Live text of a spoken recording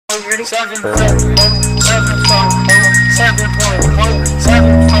ready? 7 4 7 4 7 4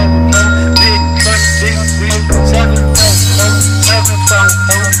 7 4 big truck, big wheel. 7 4 7 4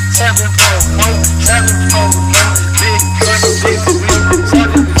 7 4 7 4 big truck, big wheel.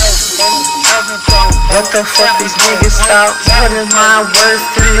 7 4 7 4. What the fuck these niggas stop? What is my worth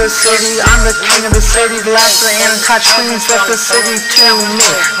in the city? I'm the king of the city. The last of the anti-queens left the city to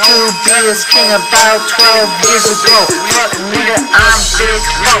me. To be as king about 12 years ago. Fuck nigga, I'm big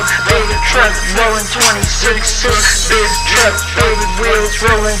folk. Big truck rolling 26. Big truck, big wheels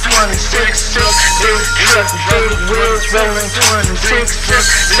rolling 26. Big truck, big wheels rolling 26.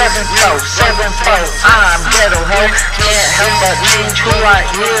 7-4, 7-4. I'm ghetto ho. Can't help but change who I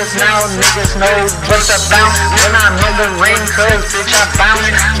is. Now niggas know what's about when I'm in the ring, cause bitch I bounce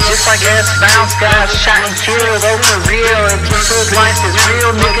just like ass bounce. Got shot and killed over real. If this hood life is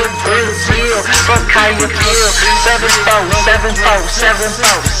real, nigga, Brazil. Fuck how you feel. 7-4, 7-4,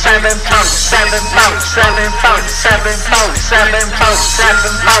 7-4, 7-4, 7-4, 7-4, 7-4, 7-4,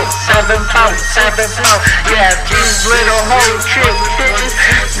 7-4, 7-4, 7-4. Yeah, these little whole trick bitches,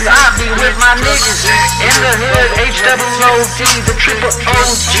 I be with my niggas in the hood. HOOD, the triple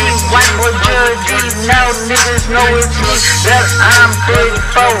OG, white boy Judge. Now niggas know it's me, that I'm big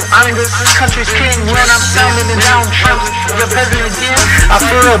foe. I'm this country's king when I'm sounding it down. Trump's the president again. I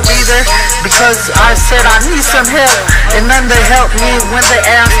feel I'll be there because I said I need some help, and then they helped me when they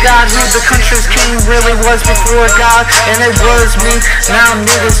asked God who the country's king really was before God, and it was me. Now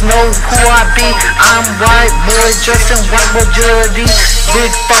niggas know who I be. I'm white boy Justin, white boy Judge.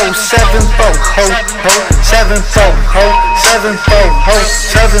 Big foe, 7-4, ho, ho, 7-4, ho, 7-4, ho,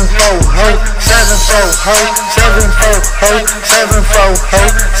 7-4, ho, 7-4, ho, 7-4, ho, 7-4, ho,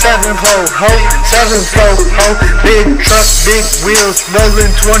 7-4, ho, 7-4, ho. Big truck, big wheels,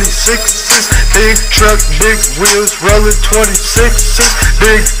 rolling 26s. Big truck, big wheels, rolling 26s.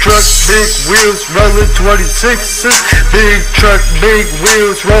 Big truck, big wheels, rolling 26s. Big truck, big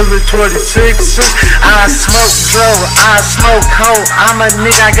wheels, rolling 26s. I smoke dro, I smoke hoe. I'm a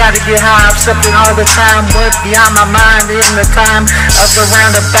nigga, I gotta get high. I'm stepping all the time, but beyond my mind in the time of the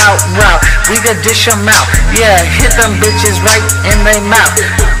roundabout route. We could dish them out, yeah, hit them bitches right in their mouth.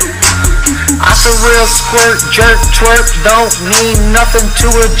 I feel real squirt, jerk, twerk, don't mean nothing to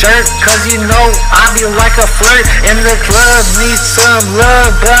a jerk, cause you know I be like a flirt in the club, need some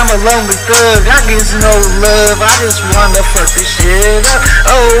love, but I'm a lonely thug, I get no love, I just wanna fuck this shit up.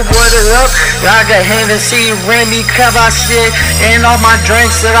 Oh, what it up? I got Hennessy, Remy, Cavassier, and all my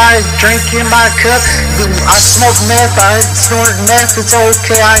drinks that I drink in my cup. I smoke meth, I snort meth, it's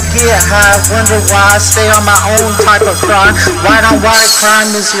okay, I get high. Wonder why I stay on my own type of crime. White on white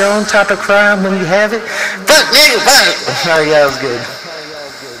crime is your own type of crime when you have it. Fuck nigga, fuck. Sorry, yeah, that was good.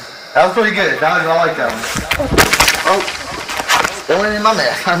 That was pretty good. I like that one. Oh, that went in my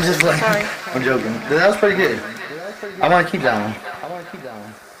mouth. I'm just playing. I'm joking. That was pretty good. I want to keep that one.